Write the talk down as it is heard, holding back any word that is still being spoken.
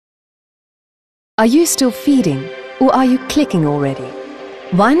Are you still feeding, or are you clicking already?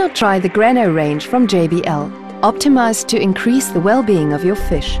 Why not try the Grano range from JBL, optimized to increase the well-being of your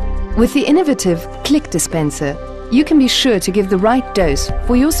fish? With the innovative Click Dispenser, you can be sure to give the right dose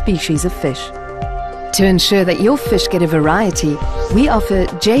for your species of fish. To ensure that your fish get a variety, we offer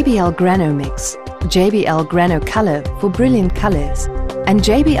JBL NovoGranoMix, JBL Grano Color for brilliant colors, and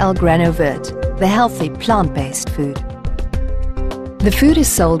JBL Nourriture, the healthy plant-based food. The food is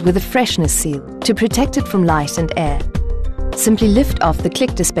sold with a freshness seal to protect it from light and air. Simply lift off the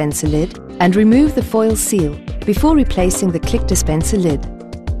Click Dispenser lid and remove the foil seal before replacing the Click Dispenser lid.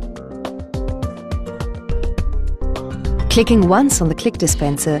 Clicking once on the Click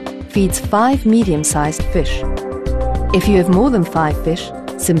Dispenser feeds 5 medium-sized fish. If you have more than 5 fish,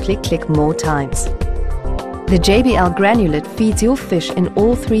 simply click more times. The JBL granulate feeds your fish in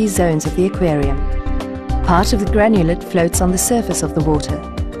all 3 zones of the aquarium. Part of the granulate floats on the surface of the water.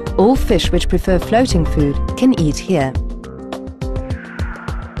 All fish which prefer floating food can eat here.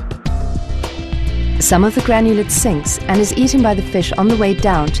 Some of the granulate sinks and is eaten by the fish on the way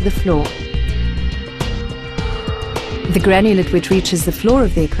down to the floor. The granulate which reaches the floor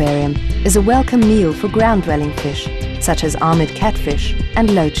of the aquarium is a welcome meal for ground-dwelling fish, such as armored catfish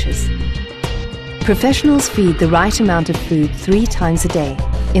and loaches. Professionals feed the right amount of food 3 times a day.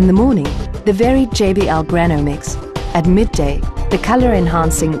 In the morning, the varied JBL NovoGranoMix. At midday, the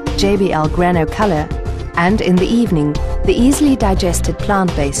color-enhancing JBL Grano Color. And in the evening, the easily digested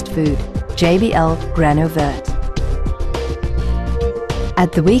plant-based food, JBL Nourriture.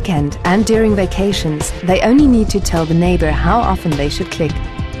 At the weekend and during vacations, they only need to tell the neighbor how often they should click.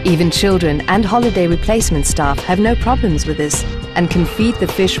 Even children and holiday replacement staff have no problems with this and can feed the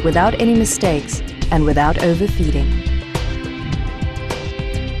fish without any mistakes and without overfeeding.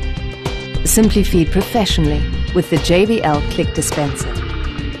 Simply feed professionally with the JBL Click Dispenser.